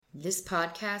This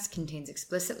podcast contains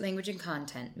explicit language and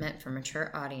content meant for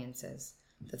mature audiences.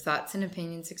 The thoughts and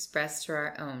opinions expressed are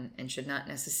our own and should not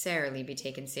necessarily be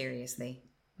taken seriously,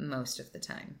 most of the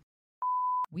time.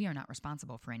 We are not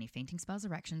responsible for any fainting spells,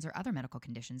 erections, or other medical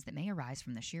conditions that may arise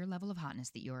from the sheer level of hotness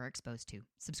that you are exposed to.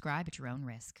 Subscribe at your own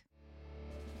risk.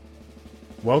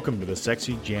 Welcome to the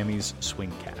Sexy Jammies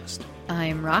Swingcast.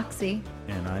 I'm Roxy.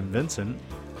 And I'm Vincent.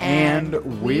 And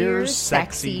we're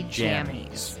Sexy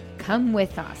Jammies. Come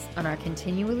with us on our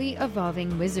continually evolving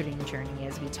wizarding journey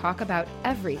as we talk about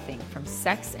everything from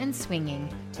sex and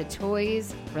swinging to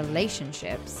toys,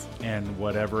 relationships, and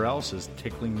whatever else is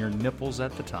tickling your nipples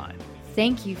at the time.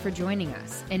 Thank you for joining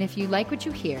us, and if you like what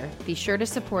you hear, be sure to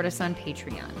support us on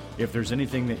Patreon. If there's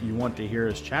anything that you want to hear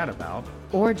us chat about,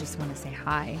 or just want to say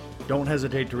hi, don't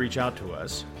hesitate to reach out to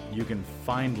us. You can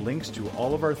find links to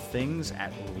all of our things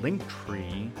at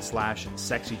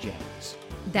linktree/sexyjammies.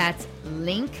 That's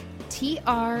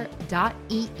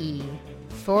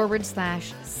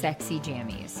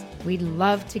linktr.ee/sexyjammies. We'd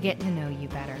love to get to know you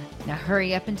better. Now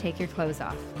hurry up and take your clothes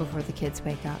off before the kids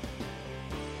wake up.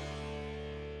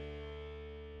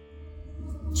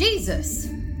 Jesus.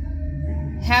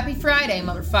 Happy Friday,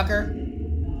 motherfucker.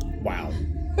 Wow.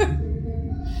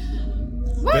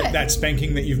 What? That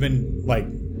spanking that you've been,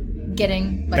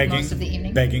 getting, begging, most of the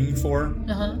evening? Begging for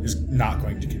is not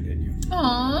going to continue.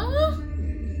 Aww.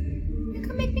 You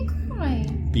can make me cry.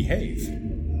 Behave.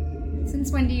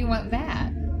 Since when do you want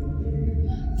that?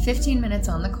 15 minutes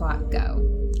on the clock, go.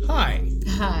 Hi.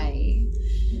 Hi.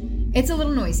 It's a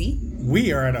little noisy.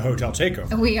 We are at a hotel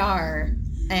takeover. We are.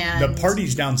 And the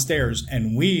party's downstairs,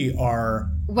 and we are...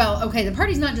 Well, okay, the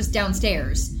party's not just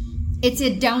downstairs. It's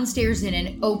downstairs in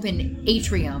an open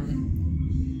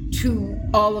atrium to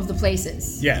all of the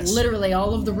places. Yes. Literally,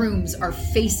 all of the rooms are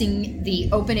facing the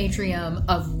open atrium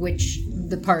of which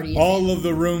the party is all of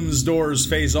the rooms' doors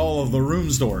face all of the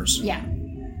rooms' doors. Yeah.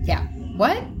 Yeah.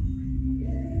 What?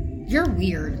 You're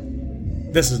weird.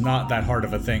 This is not that hard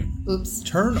of a thing. Oops.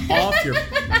 Turn off your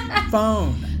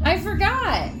phone. I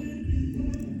forgot.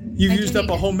 You've used up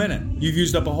a whole minute.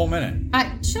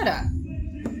 Shut up.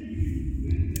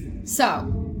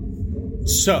 So.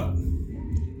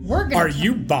 We're gonna... Are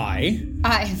you bi?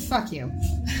 Fuck you.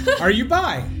 Are you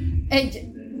bi?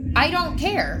 I don't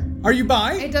care. Are you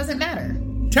bi? It doesn't matter.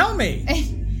 Tell me.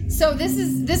 So this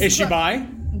is... Is she bi?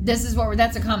 This is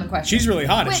that's a common question. She's really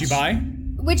hot. Is she bi?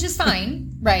 Which is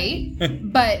fine, right?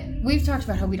 But we've talked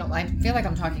about how we don't... I feel like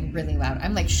I'm talking really loud.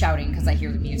 I'm shouting because I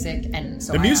hear the music, and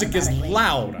so the music is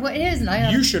loud. Well, it is,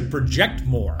 and you should project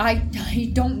more. I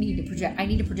don't need to project. I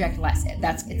need to project less.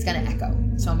 It's going to echo,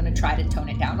 so I'm going to try to tone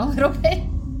it down a little bit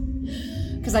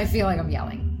because I feel like I'm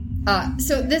yelling.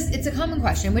 So it's a common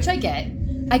question, which I get,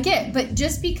 but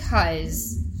just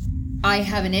because I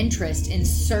have an interest in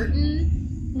certain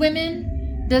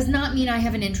women does not mean I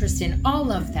have an interest in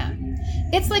all of them.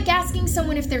 It's like asking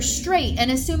someone if they're straight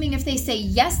and assuming if they say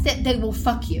yes that they will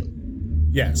fuck you.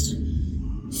 Yes.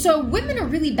 So women are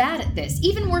really bad at this,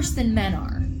 even worse than men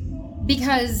are.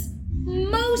 Because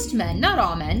most men, not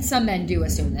all men, some men do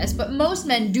assume this, but most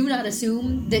men do not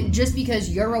assume that just because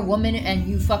you're a woman and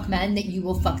you fuck men that you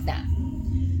will fuck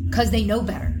them. Because they know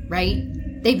better, right?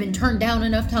 They've been turned down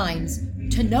enough times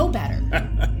to know better.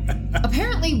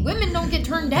 Apparently women don't get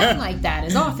turned down like that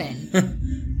as often.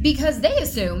 Because they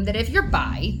assume that if you're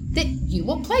bi, that you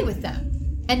will play with them.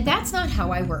 And that's not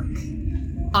how I work.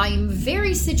 I'm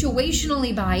very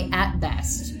situationally bi at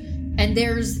best. And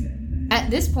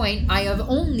at this point, I have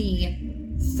only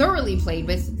thoroughly played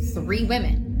with 3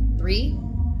 women. 3?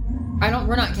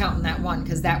 We're not counting that one,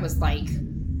 because that was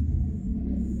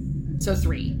so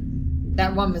 3.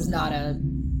 That one was not a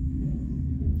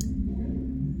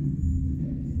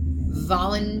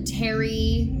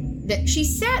voluntary... That she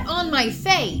sat on my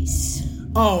face.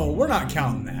 Oh, we're not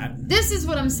counting that. This is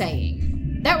what I'm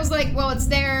saying. That was it's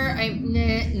there.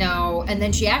 No. And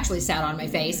then she actually sat on my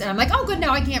face. And I'm like, oh, good,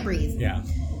 now I can't breathe. Yeah.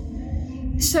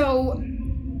 So,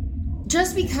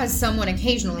 just because someone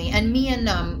occasionally, and me and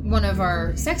one of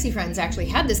our sexy friends actually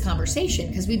had this conversation,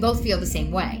 because we both feel the same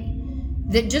way,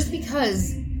 that just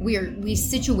because we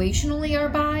situationally are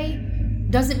bi,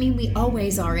 doesn't mean we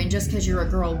always are, and just because you're a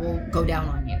girl, we'll go down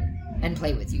on you and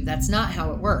play with you. That's not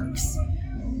how it works.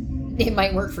 It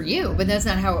might work for you, but that's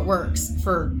not how it works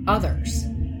for others.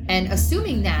 And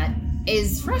assuming that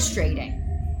is frustrating.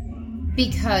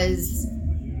 Because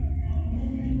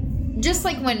just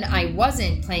like when I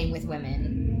wasn't playing with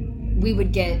women, we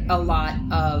would get a lot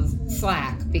of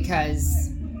flack because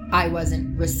I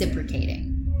wasn't reciprocating.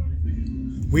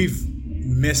 We've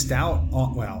missed out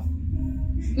on,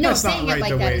 that's not right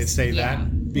the way to say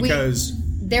that. Because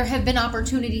there have been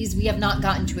opportunities we have not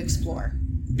gotten to explore.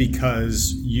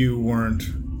 Because you weren't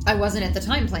I wasn't at the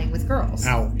time playing with girls.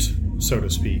 out, so to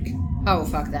speak. Oh,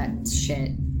 fuck that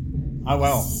shit.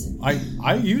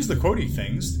 I use the quoting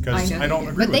things because I don't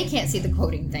agree but with they can't see the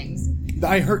quoting things.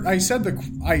 I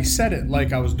said it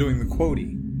like I was doing the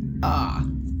quoting.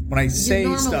 When I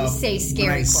say stuff,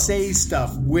 say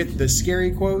stuff with the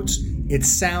scary quotes, it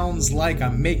sounds like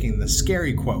I'm making the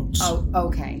scary quotes. Oh,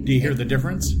 okay. Do you hear the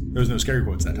difference? There was no scary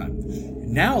quotes that time.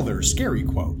 Now there are scary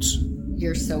quotes.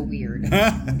 You're so weird,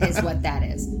 is what that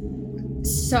is.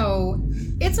 So,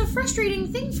 it's a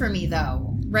frustrating thing for me,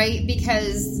 though, right?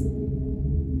 Because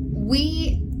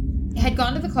we had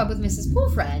gone to the club with Mrs.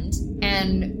 Poolfriend,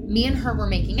 and me and her were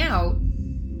making out,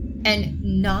 and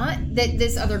not that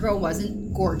this other girl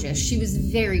wasn't gorgeous. She was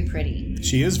very pretty.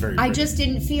 She is very pretty. I just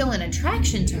didn't feel an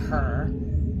attraction to her,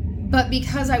 but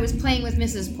because I was playing with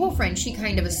Mrs. Poolfriend, she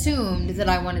kind of assumed that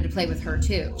I wanted to play with her,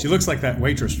 too. She looks like that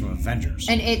waitress from Avengers.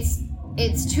 And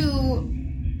it's too...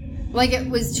 Like, it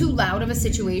was too loud of a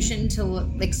situation to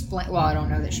explain... Well, I don't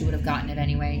know that she would have gotten it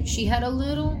anyway. She had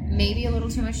maybe a little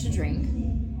too much to drink.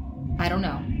 I don't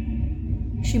know.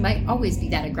 She might always be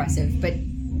that aggressive, but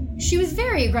she was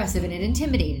very aggressive and it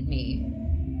intimidated me.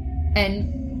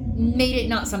 And made it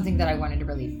not something that I wanted to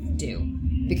really do.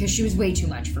 Because she was way too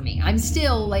much for me. I'm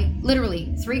still, like,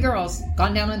 literally 3 girls,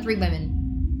 gone down on 3 women.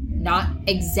 Not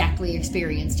exactly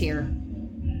experienced here.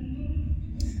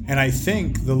 And I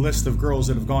think the list of girls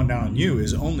that have gone down on you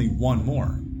is only one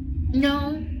more.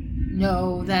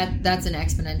 No, that's an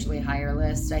exponentially higher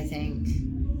list, I think.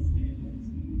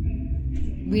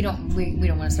 We don't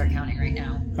want to start counting right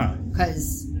now.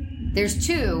 Because there's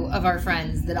 2 of our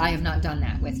friends that I have not done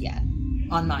that with yet,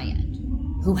 on my end,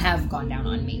 who have gone down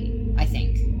on me, I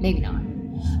think. Maybe not.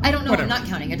 I don't know, whatever. I'm not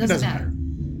counting, it doesn't matter.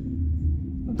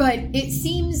 But it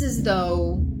seems as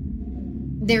though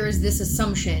there is this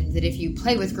assumption that if you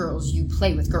play with girls, you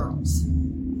play with girls.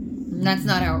 And that's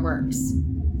not how it works.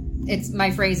 My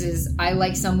phrase is, I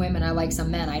like some women, I like some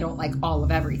men, I don't like all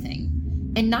of everything.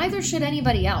 And neither should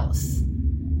anybody else.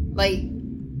 Like...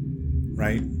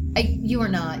 Right. You are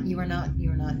not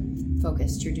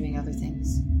focused, you're doing other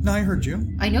things. No, I heard you.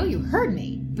 I know you heard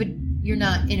me, but you're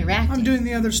not interacting. I'm doing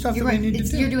the other stuff that I need to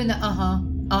do. You're doing the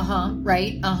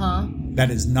right, That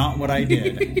is not what I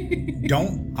did.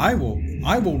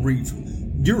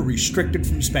 You're restricted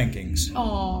from spankings.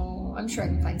 Oh, I'm sure I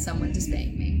can find someone to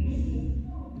spank me.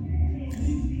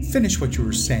 Finish what you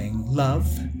were saying, love.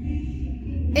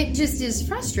 It just is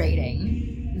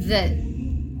frustrating that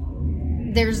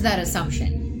there's that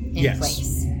assumption in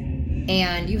place.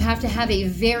 And you have to have a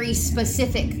very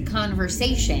specific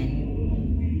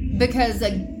conversation because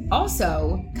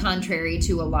also, contrary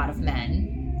to a lot of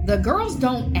men, the girls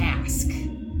don't ask.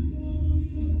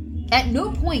 At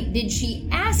no point did she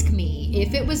ask me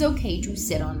if it was okay to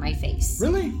sit on my face.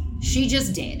 Really? She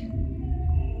just did.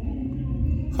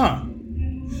 Huh.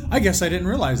 I guess I didn't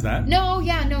realize that. No,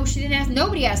 she didn't ask.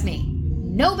 Nobody asked me.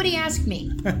 Nobody asked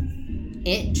me.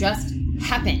 It just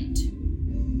happened.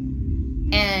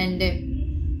 And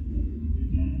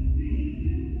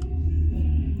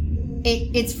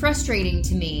it's frustrating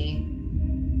to me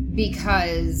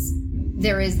because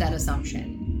there is that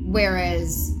assumption.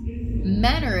 Whereas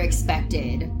men are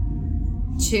expected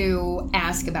to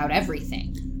ask about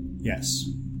everything. Yes.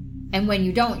 And when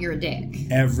you don't, you're a dick.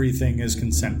 Everything is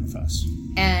consent with us.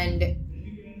 And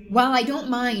while I don't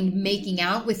mind making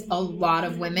out with a lot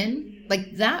of women,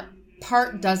 like that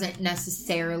part doesn't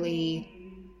necessarily...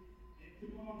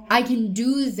 I can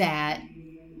do that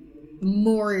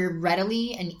more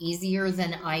readily and easier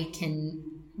than I can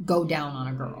go down on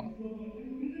a girl.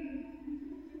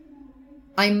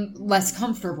 I'm less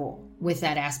comfortable with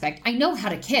that aspect. I know how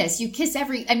to kiss. You kiss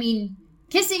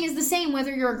kissing is the same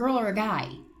whether you're a girl or a guy.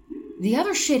 The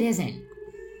other shit isn't.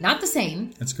 Not the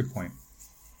same. That's a good point.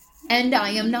 And I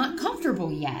am not comfortable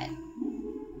yet.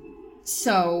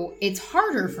 So it's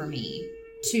harder for me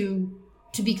to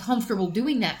be comfortable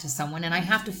doing that to someone, and I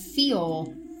have to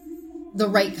feel the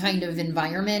right kind of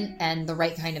environment and the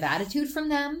right kind of attitude from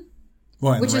them.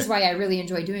 Well, which is why I really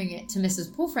enjoy doing it to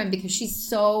Mrs. Poolfriend, because she's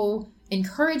so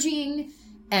encouraging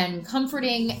and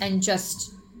comforting and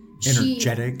just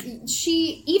energetic.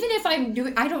 She even if I'm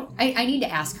doing, I need to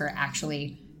ask her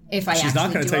actually if I. She's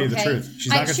not going to tell you the truth.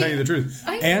 She's not going to tell you the truth.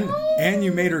 And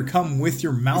you made her come with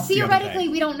your mouth. Theoretically,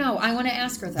 we don't know. I want to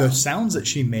ask her though. The sounds that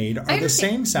she made are the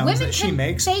same sounds that she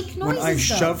makes when I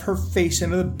shove her face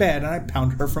into the bed and I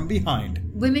pound her from behind.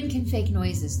 Women can fake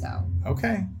noises though.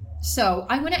 Okay. So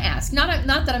I want to ask. Not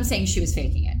that I'm saying she was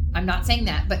faking it. I'm not saying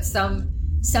that, but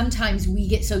sometimes we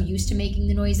get so used to making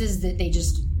the noises that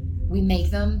we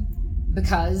make them.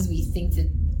 because we think that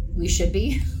we should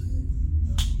be.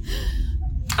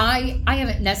 I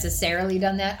haven't necessarily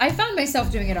done that. I found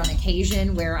myself doing it on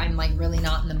occasion where I'm like really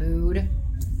not in the mood,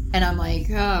 and I'm like,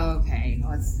 oh, okay,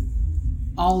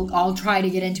 I'll try to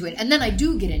get into it, and then I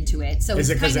do get into it. So is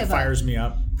it because it fires me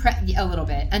up a little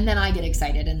bit, and then I get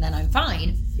excited, and then I'm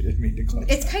fine. I didn't mean to close.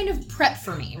 It's kind of prep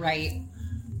for me, right?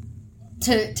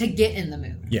 To get in the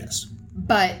mood. Yes,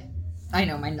 but I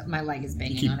know my leg is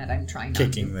banging on it. I'm trying not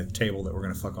kicking the table that we're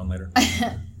gonna fuck on later.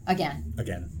 Again.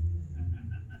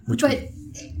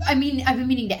 I mean, I've been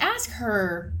meaning to ask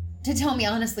her to tell me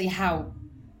honestly how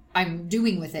I'm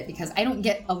doing with it, because I don't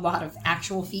get a lot of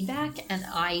actual feedback and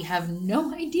I have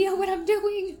no idea what I'm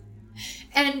doing.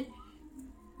 And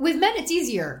with men, it's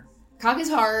easier. Cock is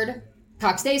hard.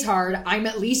 Cock stays hard. I'm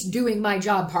at least doing my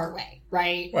job partway,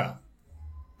 right? Well.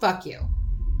 Fuck you.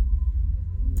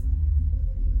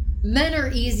 Men are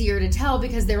easier to tell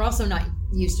because they're also not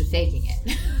used to faking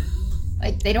it.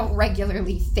 Like, they don't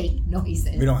regularly fake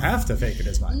noises. We don't have to fake it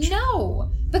as much.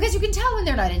 No, because you can tell when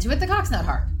they're not into it. The cock's not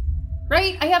hard,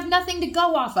 right? I have nothing to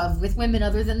go off of with women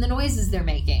other than the noises they're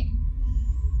making.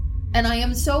 And I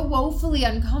am so woefully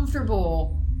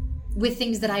uncomfortable with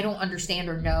things that I don't understand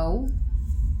or know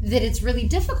that it's really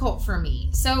difficult for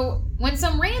me. So when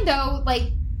some rando,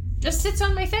 like, just sits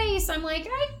on my face, I'm like,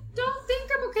 I don't think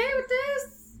I'm okay with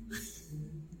this.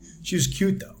 She was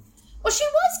cute, though. Well, she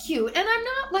was cute, and I'm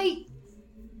not, like...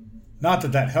 Not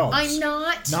that helps. I'm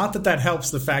not... Not that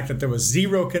helps the fact that there was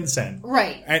zero consent.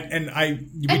 Right. And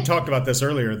we talked about this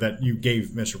earlier, that you gave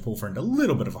Mr. Poolfriend a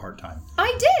little bit of a hard time.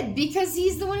 I did, because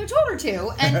he's the one who told her to.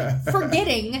 And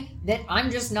forgetting that I'm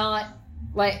just not,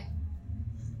 like...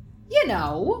 You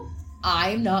know,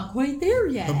 I'm not quite there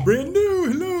yet. I'm brand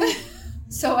new, hello.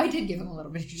 So I did give him a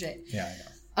little bit of shit. Yeah,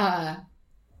 I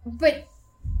know. But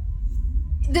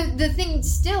the thing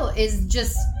still is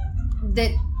just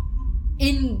that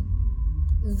in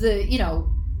the, you know,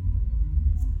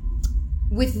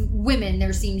 with women,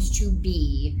 there seems to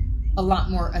be a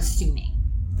lot more assuming.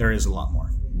 There is a lot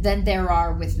more. Than there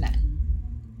are with men.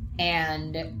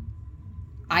 And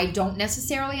I don't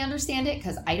necessarily understand it,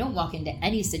 because I don't walk into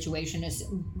any situation.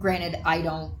 Granted, I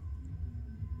don't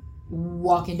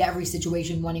walk into every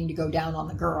situation wanting to go down on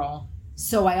the girl.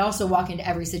 So I also walk into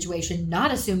every situation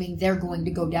not assuming they're going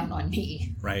to go down on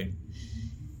me. Right.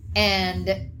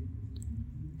 And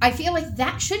I feel like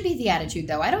that should be the attitude,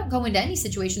 though. I don't go into any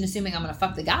situation assuming I'm going to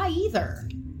fuck the guy either.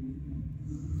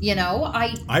 You know,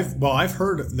 I've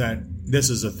heard that this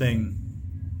is a thing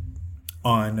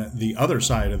on the other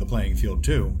side of the playing field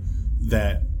too,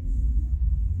 that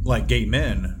like gay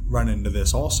men run into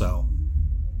this also.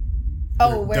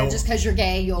 Oh, where just because you're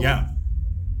gay, you'll fuck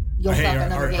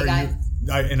another gay guy.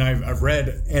 I've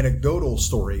read anecdotal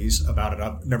stories about it.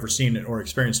 I've never seen it or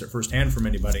experienced it firsthand from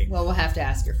anybody. Well, we'll have to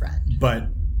ask your friend. But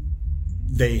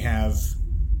they have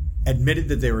admitted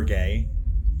that they were gay,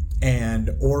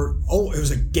 it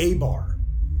was a gay bar.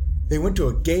 They went to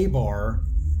a gay bar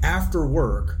after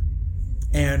work,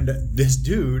 and this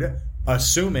dude,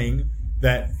 assuming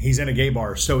that he's in a gay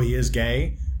bar, so he is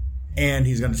gay, and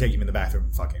he's going to take him in the bathroom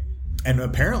and fuck him. And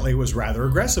apparently was rather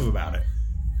aggressive about it.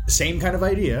 Same kind of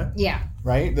idea. Yeah.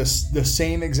 Right? The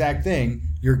same exact thing.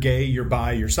 You're gay, you're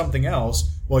bi, you're something else.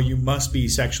 Well, you must be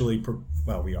sexually...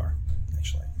 well, we are,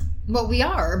 actually. Well, we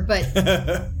are, but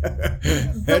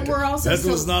we're also... That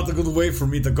was not the good way for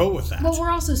me to go with that. Well,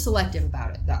 we're also selective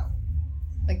about it, though.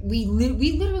 Like, we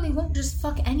literally won't just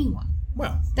fuck anyone.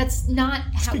 Well... That's not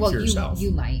how... Well,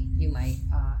 you might,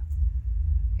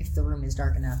 if the room is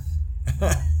dark enough.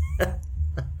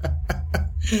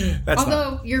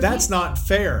 That's not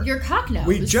fair. Your cock knows.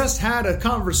 We just had a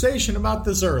conversation about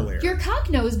this earlier. Your cock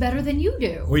knows better than you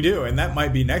do. We do, and that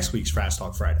might be next week's Trash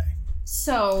Talk Friday.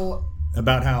 So...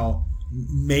 About how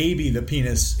maybe the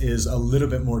penis is a little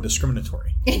bit more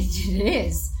discriminatory. It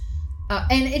is.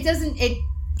 And it doesn't...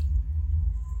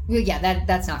 Well, yeah,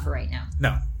 that's not for right now.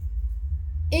 No.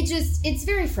 It's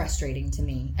very frustrating to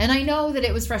me. And I know that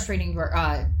it was frustrating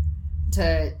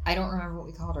to I don't remember what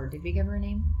we called her. Did we give her a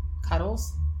name?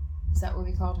 Cuddles? Is that what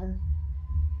we called her?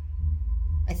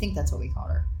 I think that's what we called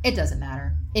her. It doesn't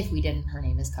matter. If we didn't, her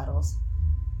name is Cuddles.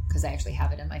 Because I actually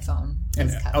have it in my phone.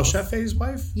 And El Chefe's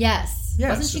wife? Yes.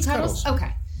 Wasn't she Cuddles?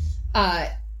 Okay.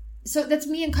 So that's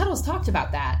me and Cuddles talked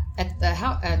about that at the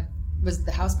house. Was it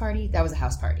the house party? That was a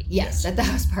house party. Yes, at the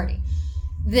house party.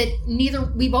 That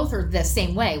we both are the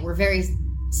same way. We're very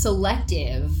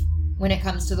selective when it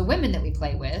comes to the women that we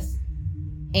play with.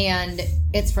 And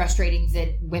it's frustrating that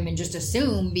women just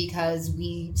assume because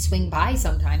we swing by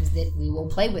sometimes that we will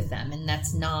play with them. And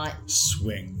that's not...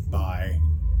 Swing by.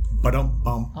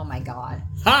 Ba-dum-bum. Oh my God.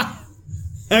 Ha!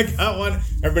 I got one.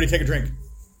 Everybody take a drink.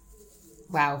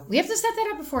 Wow. We have to set that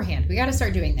up beforehand. We got to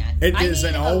start doing that. It's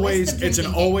an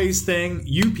always thing.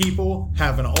 You people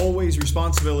have an always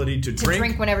responsibility to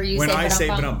drink whenever you say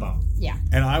ba-dum-bum. Yeah.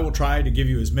 And I will try to give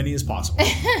you as many as possible.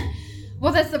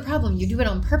 Well, that's the problem. You do it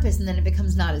on purpose and then it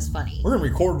becomes not as funny. We're going to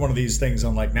record one of these things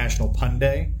on like National Pun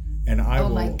Day. And oh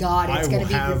my God, it's going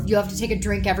to be... You have to take a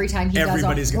drink every time he does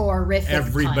a horrific pun.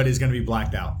 Everybody's going to be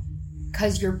blacked out.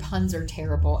 Because your puns are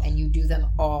terrible and you do them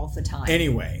all the time.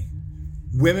 Anyway,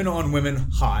 women on women,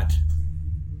 hot.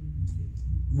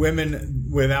 Women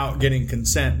without getting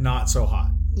consent, not so hot.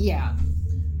 Yeah.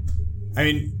 I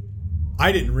mean,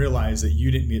 I didn't realize that you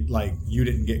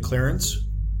didn't get clearance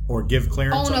or give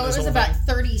clearance. Oh no, it was about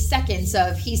 30 seconds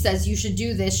of he says you should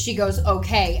do this. She goes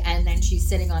okay, and then she's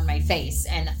sitting on my face,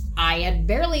 and I had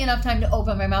barely enough time to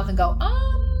open my mouth and go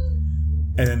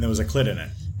And then there was a clit in it.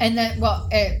 And then, well,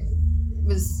 it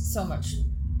was so much.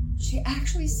 She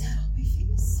actually sat on my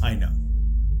face. I know.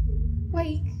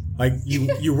 Like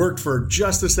you worked for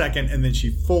just a second, and then she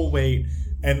full weight,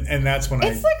 and that's when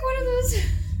it's like one of those.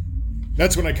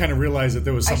 That's when I kind of realized that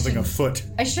there was something afoot.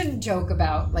 I shouldn't joke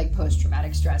about like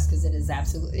post-traumatic stress because it is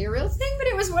absolutely a real thing, but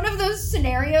it was one of those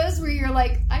scenarios where you're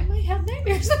like, I might have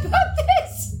nightmares about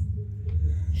this.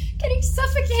 Getting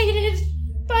suffocated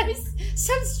by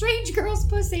some strange girl's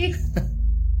pussy.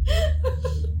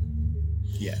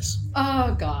 Yes.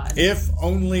 Oh, God. If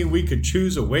only we could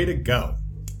choose a way to go.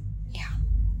 Yeah.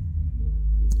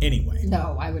 Anyway.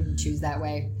 No, I wouldn't choose that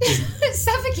way.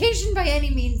 Suffocation by any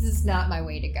means is not my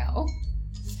way to go.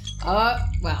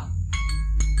 Well.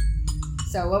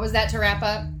 So what was that to wrap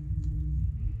up?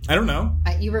 I don't know.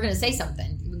 You were going to say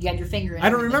something. You had your finger in it.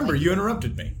 I don't remember. You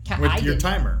interrupted me with your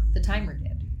timer. The timer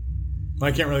did. Well,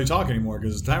 I can't really talk anymore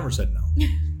because the timer said no.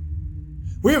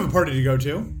 We have a party to go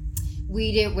to.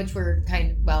 We do, which we're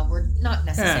we're not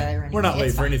necessarily or anything. We're not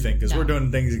late for anything because we're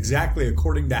doing things exactly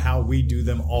according to how we do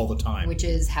them all the time. Which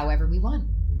is however we want.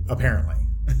 Apparently.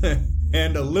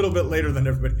 And a little bit later than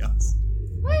everybody else.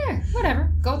 Well, yeah,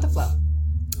 whatever. Go with the flow.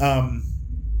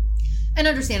 And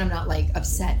understand I'm not like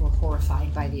upset or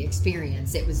horrified by the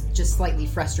experience. It was just slightly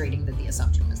frustrating that the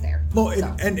assumption was there. Well,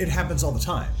 and it happens all the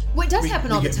time. Well, it does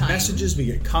happen all the time. We get messages, we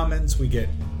get comments, we get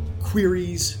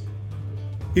queries.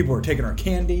 People are taking our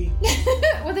candy.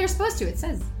 Well, they're supposed to. It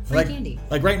says free candy.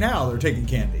 Like right now, they're taking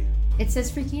candy. It says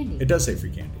free candy. It does say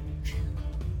free candy.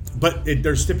 But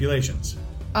there's stipulations.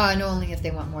 No, only if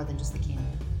they want more than just the candy.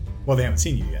 Well, they haven't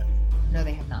seen you yet. No,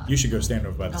 they have not. You should go stand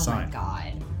over by the sign. Oh, my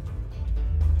God.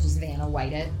 Just Vanna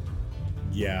White it?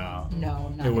 Yeah.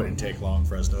 No, not it wouldn't take long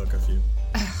for us to hook a few.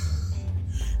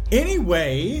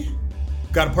 Anyway,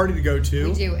 got a party to go to.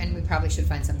 We do, and we probably should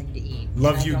find something to eat.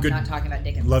 Love you, good. I'm not talking about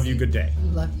dick and Love you, good day.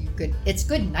 Love you, good. It's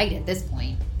good night at this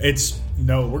point.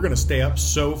 We're going to stay up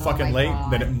so fucking late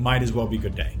that it might as well be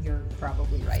good day. You're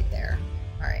probably right there.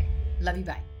 All right. Love you,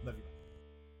 bye. Love you, bye.